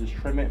 You can just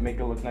trim it, make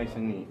it look nice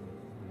and neat,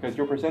 because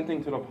you're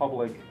presenting to the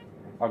public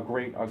a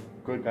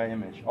good guy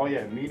image. Oh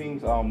yeah,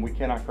 meetings, we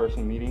cannot curse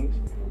in meetings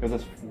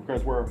because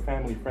we're a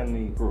family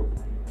friendly group.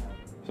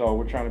 So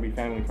we're trying to be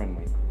family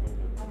friendly.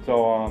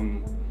 So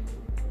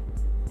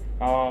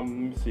let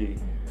me see.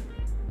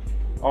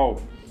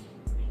 Oh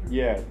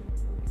yeah,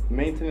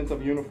 maintenance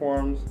of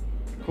uniforms.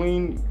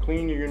 Clean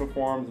your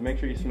uniforms. Make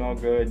sure you smell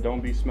good.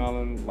 Don't be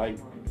smelling like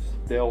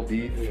stale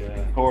beef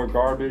or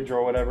garbage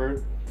or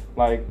whatever.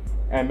 Like,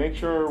 and make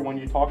sure when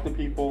you talk to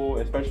people,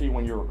 especially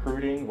when you're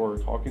recruiting or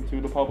talking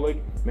to the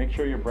public, make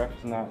sure your breath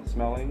is not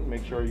smelling.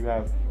 Make sure you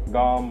have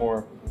gum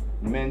or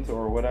mint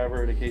or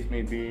whatever the case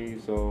may be.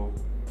 So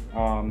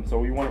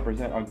we want to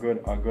present a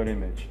good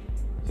image.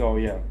 So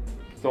yeah.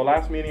 So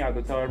last meeting I had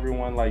to tell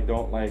everyone,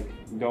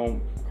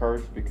 don't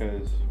curse,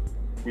 because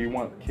we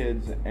want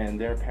kids and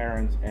their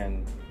parents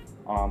and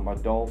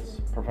adults,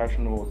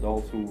 professional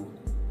adults who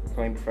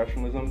claim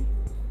professionalism,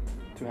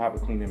 to have a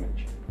clean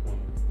image.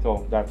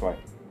 So that's why.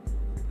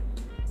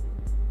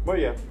 But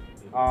yeah,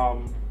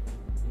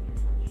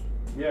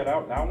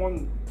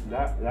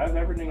 that's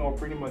everything, or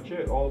pretty much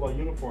it, all about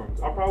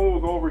uniforms. I probably will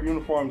go over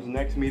uniforms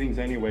next meetings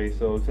anyway,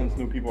 so since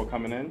new people are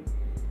coming in,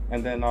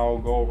 and then I'll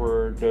go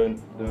over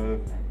the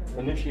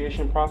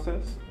initiation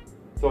process.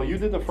 So you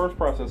did the first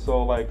process,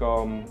 so like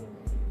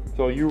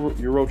so you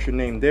wrote your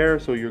name there,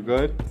 so you're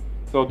good.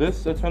 So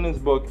this attendance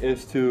book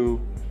is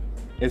to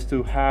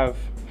have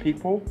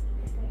people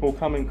who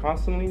come in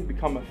constantly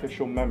become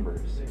official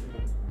members.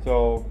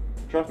 So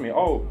trust me.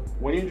 Oh,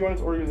 when you join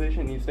this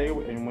organization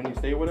and when you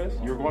stay with us,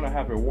 you're going to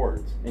have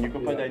rewards, and you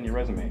can put that in your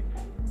resume,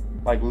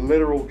 like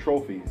literal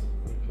trophies.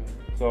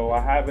 So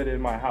I have it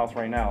in my house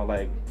right now,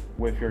 like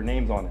with your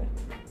names on it.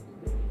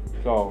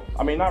 So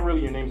I mean, not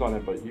really your names on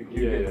it, but you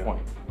get the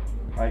point.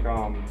 Like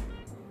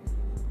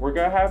we're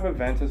gonna have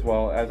events as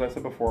well, as I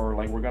said before.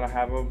 Like, we're gonna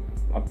have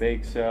a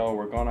bake sale.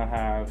 We're gonna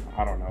have,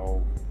 I don't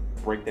know,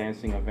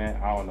 breakdancing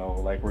event. I don't know.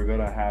 Like, we're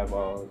gonna have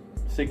a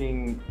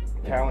singing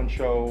talent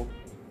show.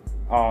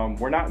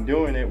 We're not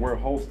doing it. We're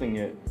hosting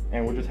it,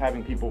 and we're just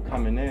having people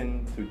coming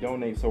in to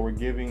donate. So we're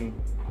giving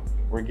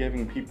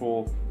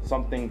people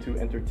something to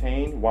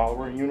entertain while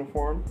we're in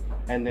uniform,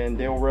 and then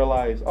they'll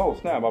realize, oh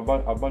snap, a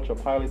bunch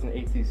of pilots and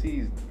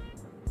ATCs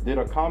did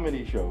a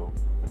comedy show,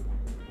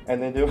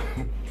 and then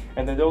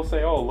they'll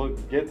say, oh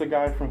look, get the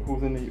guy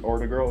or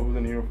the girl who's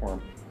in the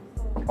uniform.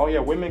 Oh yeah,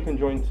 women can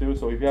join too.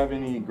 So if you have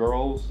any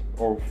girls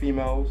or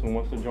females who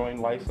wants to join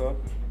LSA,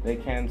 they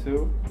can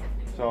too.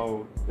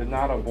 So it's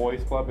not a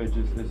boys club. It's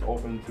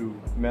open to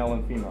male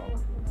and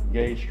female,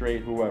 gay,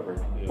 straight,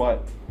 whoever. Yeah.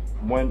 But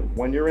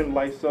when you're in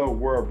LSA,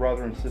 we're a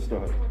brother and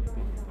sisterhood.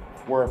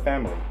 We're a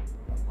family.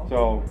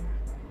 So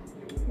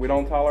we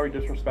don't tolerate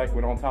disrespect.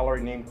 We don't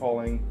tolerate name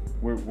calling.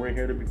 We're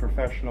here to be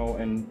professional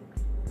and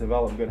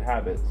develop good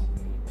habits.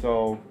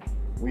 So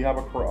we have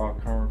a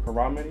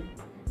calamity.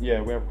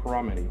 Yeah, we have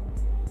calamity.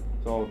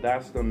 So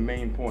that's the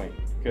main point.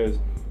 Because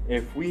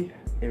if we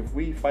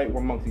fight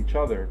amongst each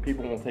other,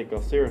 people won't take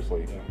us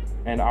seriously. Yeah.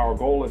 And our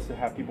goal is to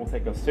have people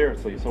take us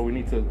seriously. So we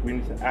need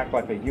to act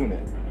like a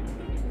unit.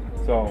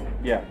 So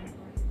yeah.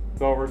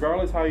 So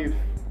regardless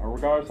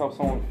how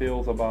someone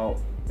feels about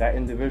that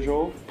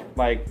individual,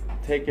 like,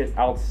 take it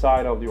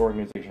outside of the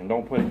organization.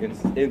 Don't put it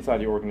inside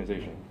the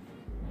organization.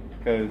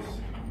 Because,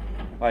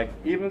 like,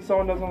 even if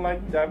someone doesn't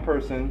like that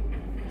person,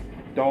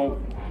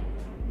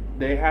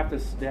 they have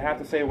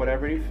to say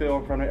whatever they feel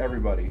in front of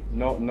everybody.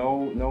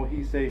 No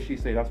he say, she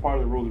say. That's part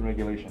of the rules and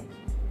regulations.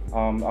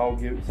 I'll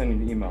send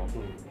you the email.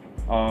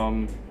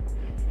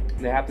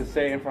 They have to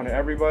say it in front of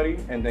everybody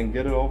and then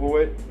get it over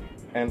with,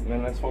 and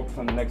let's focus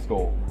on the next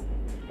goal.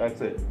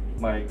 That's it.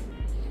 Like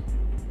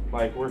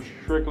we're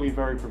strictly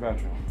very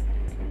professional.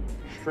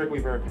 Strictly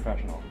very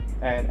professional.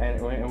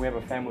 And we have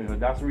a familyhood.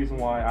 That's the reason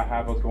why I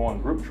have us go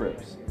on group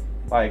trips.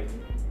 Like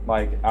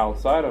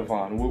outside of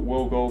Vaughn,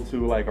 we'll go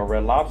to like a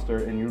Red Lobster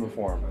in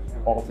uniform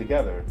all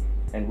together,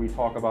 and we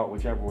talk about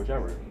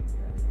whichever.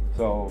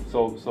 So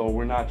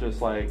we're not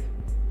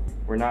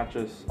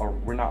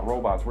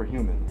robots. We're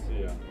humans.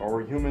 Yeah. Or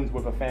we're humans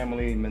with a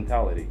family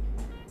mentality.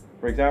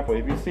 For example,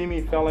 if you see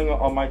me failing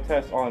on my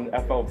test on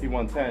FLT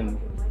 110,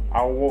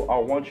 I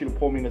want you to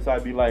pull me to the side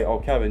and be like, oh,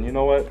 Kevin, you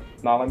know what?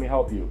 Now let me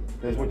help you.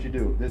 This is what you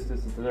do. This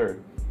is the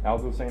third. I'll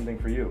do the same thing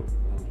for you.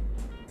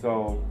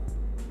 So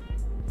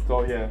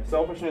yeah,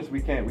 selfishness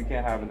we can't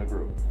have in the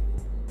group.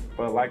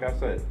 But like I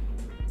said,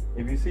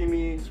 if you see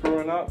me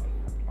screwing up,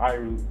 I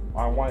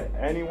want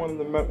anyone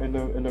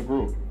in the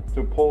group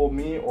to pull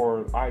me,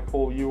 or I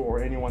pull you,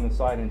 or anyone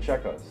inside and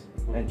check us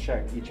and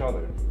check each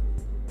other.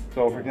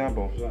 So for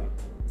example,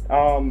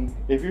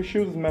 if your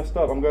shoes is messed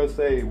up, I'm gonna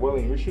say,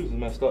 William, your shoes is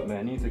messed up,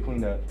 man. You need to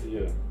clean that.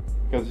 Yeah.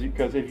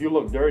 Because if you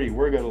look dirty,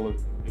 we're gonna look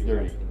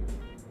dirty.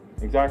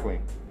 Exactly.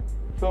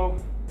 So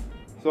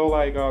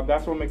like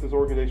that's what makes this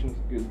organization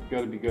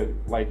gotta be good.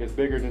 Like, it's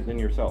bigger than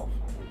yourself,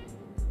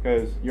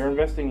 because you're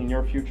investing in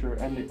your future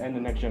and the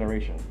next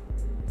generation.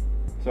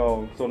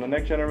 So the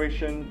next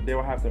generation, they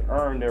will have to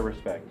earn their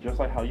respect, just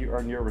like how you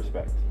earn your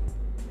respect.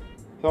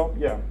 So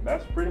yeah,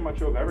 that's pretty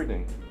much of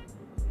everything.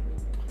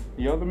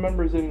 The other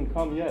members didn't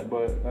come yet,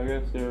 but I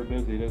guess they're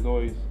busy. There's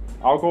always,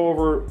 I'll go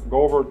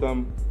over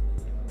them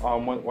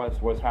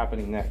what's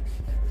happening next.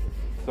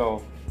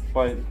 So,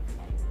 but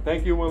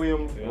thank you,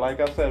 William. Yeah.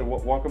 Like I said,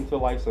 welcome to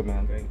LSA,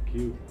 man. Thank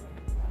you.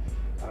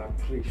 I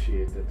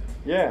appreciate it.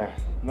 Yeah,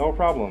 no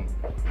problem.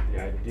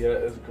 The idea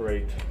is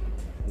great.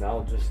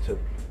 Now just to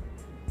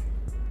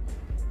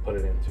put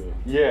it into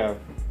action. Yeah.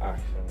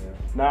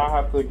 Now I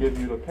have to give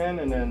you the pen,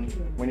 and then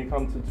when you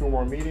come to 2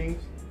 more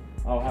meetings,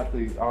 I'll have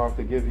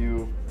to give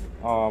you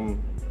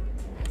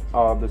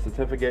the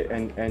certificate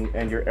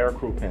and your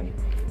aircrew pin,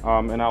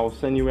 and I will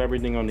send you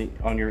everything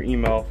on your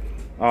email.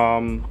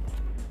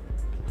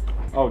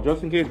 Oh,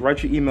 just in case,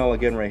 write your email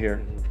again right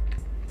here,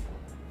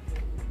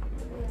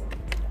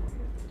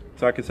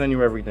 so I can send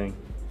you everything.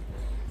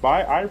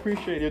 But I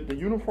appreciate it. The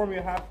uniform,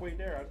 you're halfway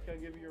there. I just gotta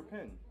give you your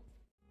pin.